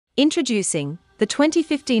Introducing the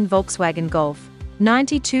 2015 Volkswagen Golf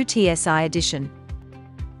 92 TSI Edition.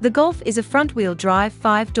 The Golf is a front-wheel drive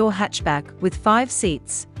 5-door hatchback with 5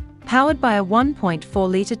 seats, powered by a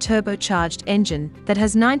 1.4-litre turbocharged engine that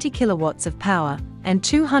has 90 kilowatts of power and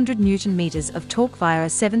 200 Newton-meters of torque via a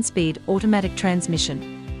 7-speed automatic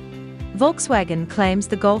transmission. Volkswagen claims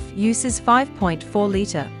the Golf uses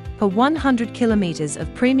 5.4-litre per 100 kilometers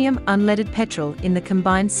of premium unleaded petrol in the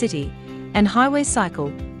combined city and highway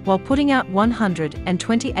cycle, while putting out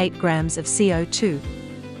 128 grams of CO2.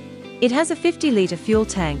 It has a 50-litre fuel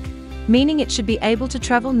tank, meaning it should be able to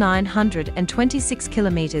travel 926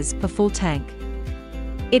 kilometers per full tank.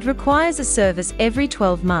 It requires a service every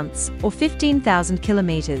 12 months or 15,000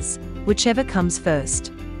 kilometers, whichever comes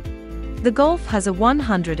first. The Golf has a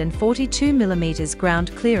 142 millimeters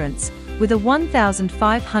ground clearance with a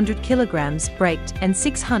 1,500 kilograms braked and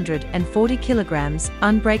 640 kilograms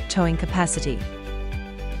unbraked towing capacity.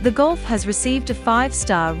 The Golf has received a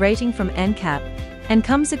 5-star rating from NCAP and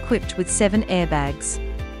comes equipped with 7 airbags.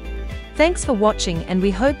 Thanks for watching, and we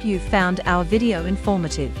hope you found our video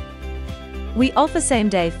informative. We offer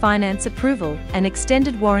same-day finance approval and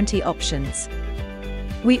extended warranty options.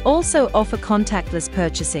 We also offer contactless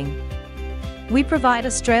purchasing. We provide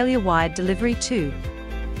Australia-wide delivery too.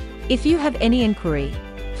 If you have any inquiry,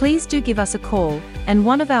 please do give us a call, and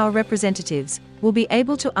one of our representatives will be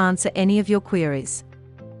able to answer any of your queries.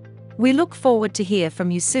 We look forward to hear from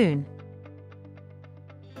you soon.